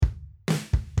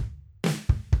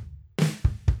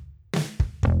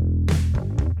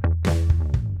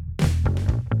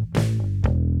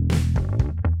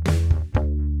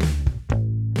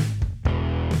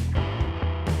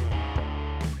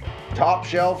Top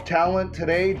shelf talent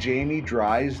today, Jamie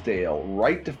Drysdale,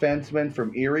 right defenseman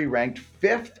from Erie, ranked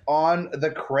 5th on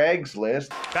the Craigslist.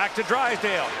 Back to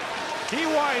Drysdale. He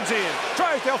winds in.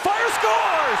 Drysdale fires,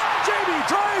 scores! Jamie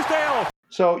Drysdale!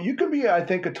 So you can be, I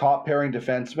think, a top pairing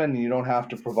defenseman and you don't have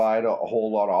to provide a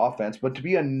whole lot of offense. But to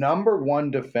be a number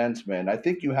one defenseman, I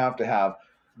think you have to have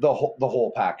the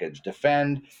whole package: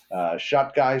 defend,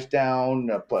 shut guys down,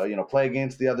 play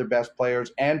against the other best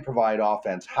players, and provide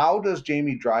offense. How does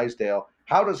Jamie Drysdale?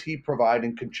 How does he provide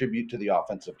and contribute to the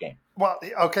offensive game? Well,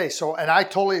 okay, so and I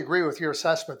totally agree with your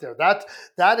assessment there.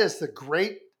 That is the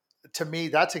great, to me.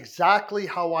 That's exactly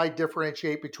how I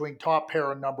differentiate between top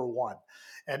pair and number one,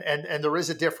 and there is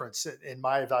a difference in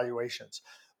my evaluations.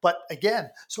 But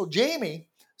again, so Jamie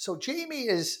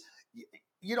is.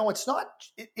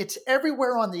 It's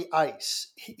everywhere on the ice.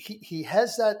 He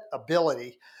has that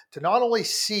ability to not only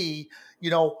see,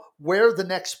 where the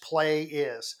next play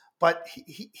is, but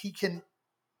he can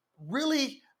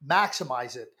really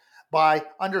maximize it by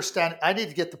understanding, I need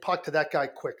to get the puck to that guy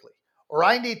quickly, or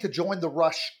I need to join the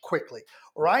rush quickly,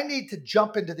 or I need to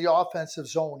jump into the offensive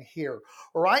zone here,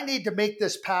 or I need to make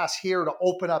this pass here to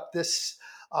open up this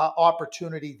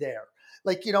opportunity there.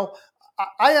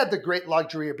 I had the great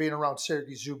luxury of being around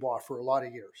Sergei Zubov for a lot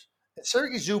of years. And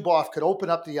Sergei Zubov could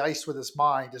open up the ice with his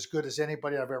mind as good as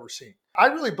anybody I've ever seen. I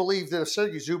really believe that if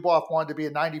Sergei Zubov wanted to be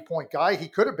a 90-point guy, he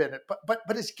could have been it. But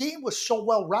his game was so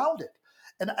well-rounded.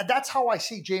 And that's how I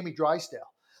see Jamie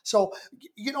Drysdale. So,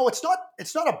 it's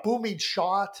not a booming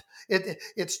shot.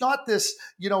 It's not this,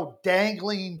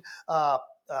 dangling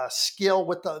skill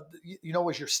with the,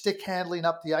 as your stick handling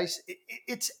up the ice.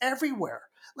 It's everywhere.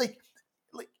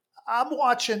 I'm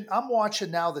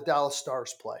watching now the Dallas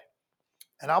Stars play,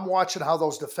 and I'm watching how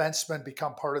those defensemen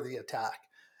become part of the attack.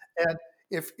 And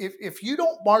if you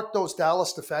don't mark those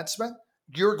Dallas defensemen,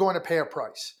 you're going to pay a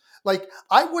price.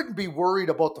 I wouldn't be worried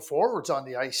about the forwards on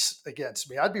the ice against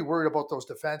me. I'd be worried about those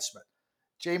defensemen.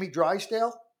 Jamie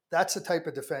Drysdale, that's the type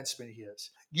of defenseman he is.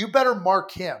 You better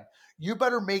mark him. You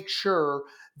better make sure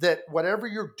that whatever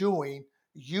you're doing,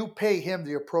 you pay him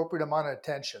the appropriate amount of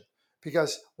attention.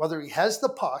 Because whether he has the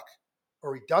puck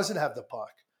or he doesn't have the puck,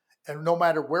 and no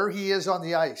matter where he is on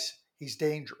the ice, he's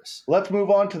dangerous. Let's move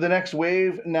on to the next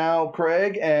wave now,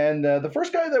 Craig. And the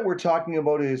first guy that we're talking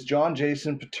about is John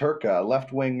Jason Peterka,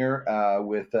 left winger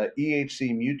with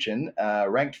EHC Muchin,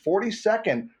 ranked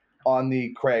 42nd on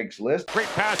the Craigslist. Great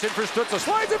pass in for Stützle,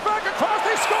 slides it back across,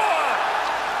 they score!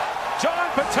 John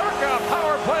Peterka,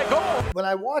 power play goal! When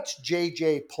I watch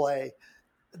JJ play,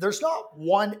 there's not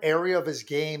one area of his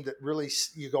game that really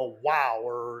you go, wow,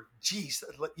 or geez,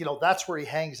 that's where he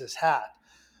hangs his hat.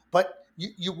 But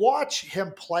you watch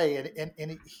him play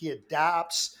and he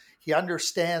adapts. He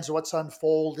understands what's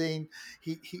unfolding.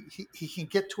 He can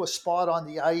get to a spot on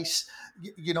the ice,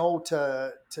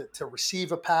 to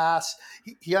receive a pass.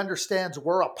 He understands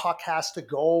where a puck has to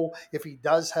go if he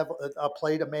does have a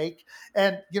play to make.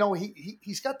 And,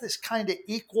 he's got this kind of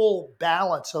equal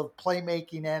balance of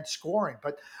playmaking and scoring,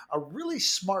 but a really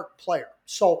smart player.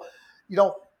 So,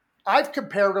 I've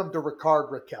compared him to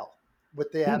Rickard Rakell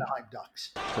with the Anaheim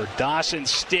Ducks. For Dawson,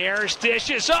 stairs,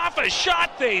 dishes off a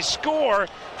shot, they score.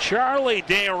 Charlie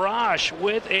Desroches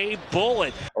with a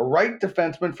bullet. A right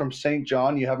defenseman from St.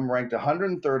 John. You have him ranked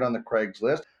 103rd on the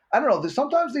Craigslist. I don't know.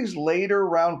 Sometimes these later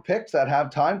round picks that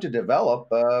have time to develop,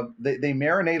 they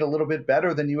marinate a little bit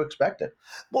better than you expected.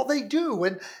 Well, they do.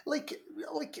 And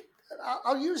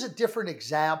I'll use a different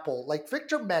example. Like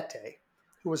Victor Mete,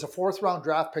 who was a 4th round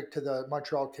draft pick to the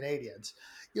Montreal Canadiens.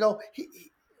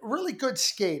 He really good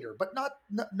skater, but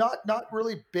not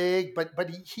really big, but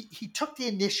he took the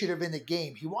initiative in the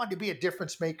game. He wanted to be a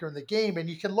difference maker in the game. And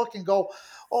you can look and go,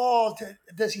 oh,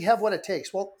 does he have what it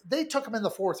takes? Well, they took him in the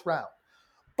 4th round.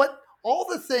 But all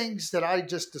the things that I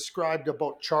just described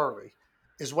about Charlie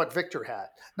is what Victor had.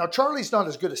 Now, Charlie's not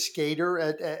as good a skater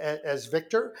as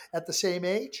Victor at the same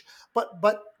age, but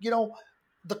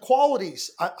the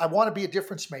qualities, I want to be a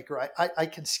difference maker. I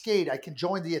can skate. I can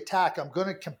join the attack. I'm going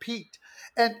to compete.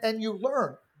 And you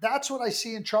learn. That's what I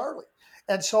see in Charlie.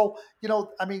 And so,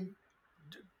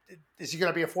 is he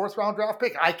going to be a 4th round draft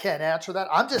pick? I can't answer that.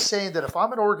 I'm just saying that if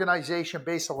I'm an organization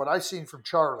based on what I've seen from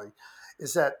Charlie,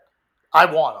 is that I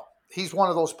want him. He's one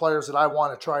of those players that I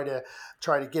want to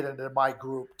try to get into my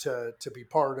group to be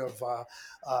part of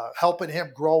helping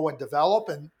him grow and develop.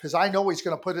 And because I know he's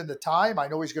going to put in the time, I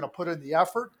know he's going to put in the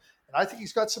effort, and I think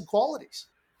he's got some qualities.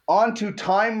 On to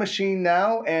Time Machine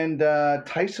now, and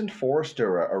Tyson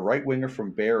Forster, a right winger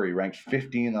from Barrie, ranked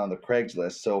 15 on the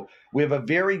Craigslist. So we have a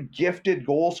very gifted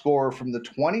goal scorer from the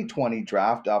 2020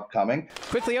 draft upcoming.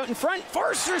 Quickly out in front,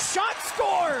 Forster's shot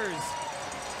scores!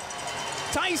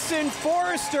 Tyson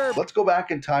Foerster. Let's go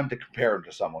back in time to compare him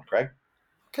to someone, Craig.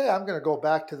 Okay, I'm going to go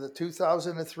back to the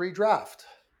 2003 draft.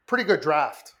 Pretty good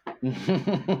draft,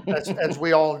 as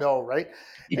we all know, right?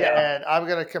 Yeah. And I'm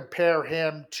going to compare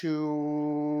him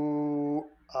to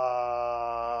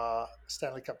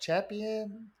Stanley Cup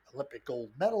champion, Olympic gold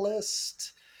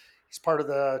medalist. He's part of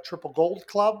the Triple Gold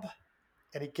Club.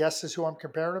 Any guesses who I'm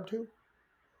comparing him to?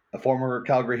 A former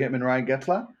Calgary Hitman, Ryan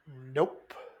Getzlaf?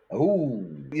 Nope. Oh,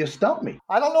 you stumped me.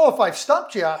 I don't know if I've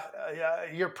stumped you.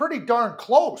 You're pretty darn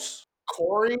close.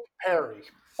 Corey Perry.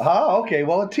 Oh, okay.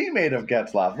 Well, a teammate of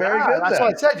Getzlaf. Very good. That's then.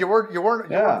 what I said. You weren't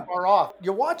far off.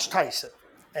 You watch Tyson,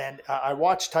 and I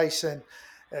watched Tyson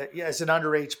as an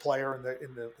underage player,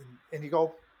 and you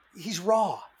go, he's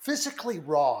physically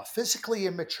raw, physically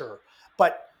immature,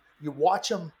 but you watch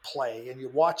him play, and you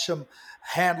watch him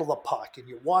handle the puck, and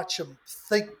you watch him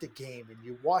think the game, and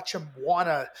you watch him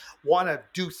wanna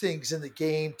do things in the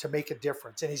game to make a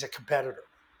difference, and he's a competitor.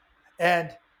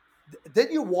 And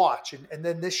then you watch, and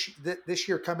then this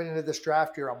year coming into this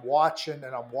draft year, I'm watching,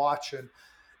 and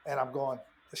I'm going,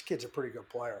 this kid's a pretty good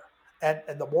player. And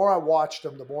the more I watched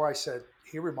him, the more I said,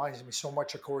 he reminds me so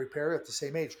much of Corey Perry at the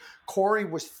same age. Corey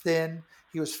was thin.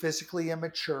 He was physically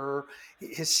immature.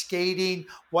 His skating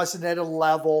wasn't at a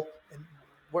level. And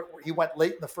he went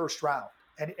late in the first round,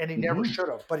 and he never should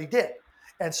have, but he did.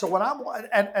 And so when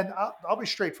I'll be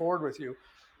straightforward with you.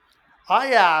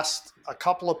 I asked a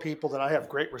couple of people that I have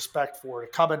great respect for to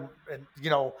come and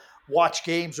watch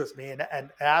games with me, and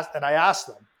I asked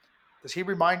them, does he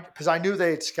remind? Because I knew they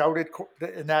had scouted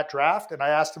in that draft, and I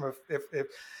asked them if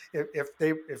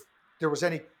there was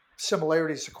any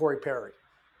similarities to Corey Perry.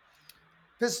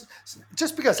 Just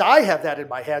because I have that in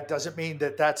my head doesn't mean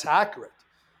that that's accurate.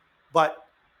 But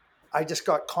I just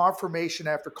got confirmation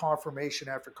after confirmation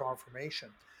after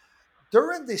confirmation.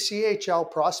 During the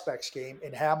CHL Prospects game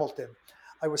in Hamilton,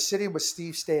 I was sitting with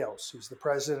Steve Staios, who's the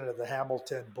president of the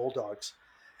Hamilton Bulldogs,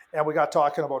 and we got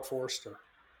talking about Foerster.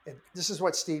 And this is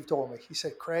what Steve told me. He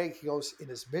said, Craig, he goes, in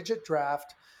his midget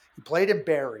draft, he played in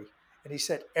Barrie, and he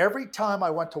said, every time I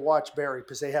went to watch Barrie,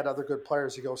 because they had other good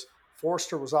players, he goes,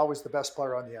 Foerster was always the best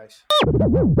player on the ice.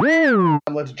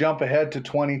 Let's jump ahead to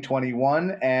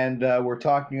 2021, and we're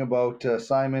talking about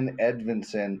Simon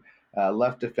Edvinsson,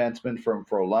 left defenseman from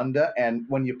Frölunda. And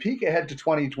when you peek ahead to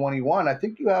 2021, I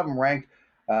think you have him ranked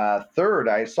third.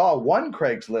 I saw one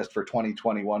Craigslist for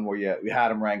 2021 where you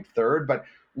had him ranked third, but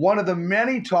one of the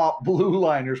many top blue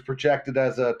liners projected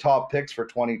as top picks for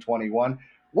 2021.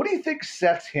 What do you think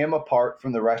sets him apart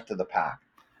from the rest of the pack?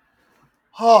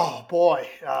 Oh boy,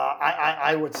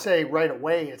 I would say right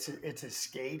away it's his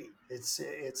skating.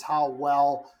 It's how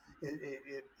well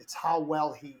it's how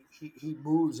well he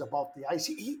moves about the ice.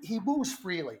 He moves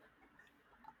freely.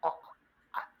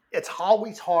 It's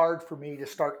always hard for me to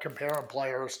start comparing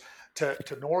players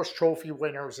to Norris Trophy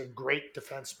winners and great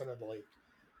defensemen in the league.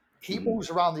 He moves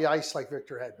around the ice like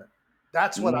Victor Hedman.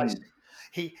 That's what I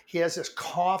see. He has this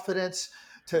confidence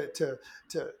to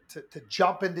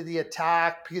jump into the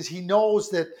attack because he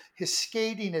knows that his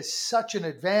skating is such an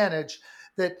advantage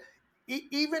that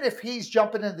even if he's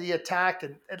jumping into the attack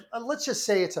and let's just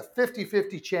say it's a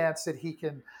 50-50 chance that he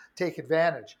can take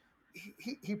advantage,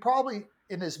 he probably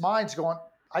in his mind's going,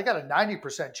 I got a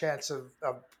 90% chance of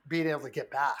being able to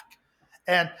get back.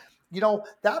 And,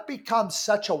 that becomes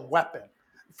such a weapon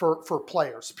for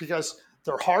players because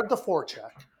they're hard to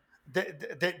forecheck.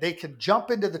 They can jump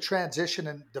into the transition,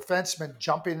 and defensemen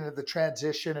jumping into the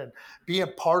transition and being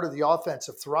part of the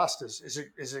offensive thrust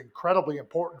is incredibly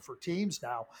important for teams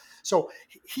now. So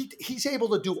he's able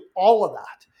to do all of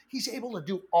that.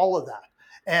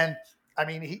 And I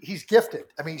mean, he's gifted.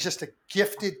 I mean, he's just a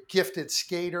gifted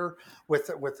skater with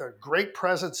a great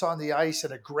presence on the ice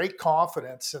and a great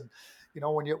confidence. And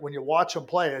when you watch him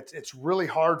play, it's really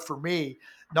hard for me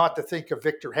not to think of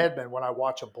Victor Hedman when I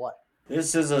watch him play.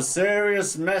 This is a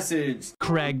serious message.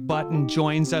 Craig Button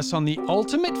joins us on the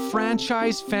Ultimate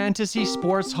Franchise Fantasy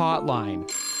Sports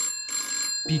Hotline.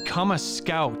 Become a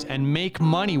scout and make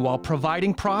money while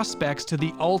providing prospects to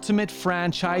the Ultimate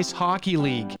Franchise Hockey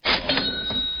League.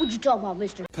 What you talking about,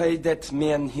 mister? Pay that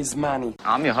man his money.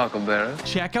 I'm your huckleberry.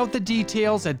 Check out the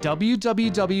details at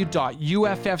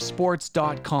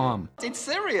www.uffsports.com. It's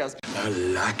serious. I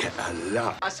like it a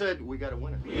lot. I said we got a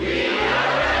winner.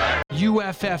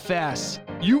 UFFS.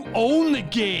 You own the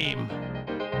game.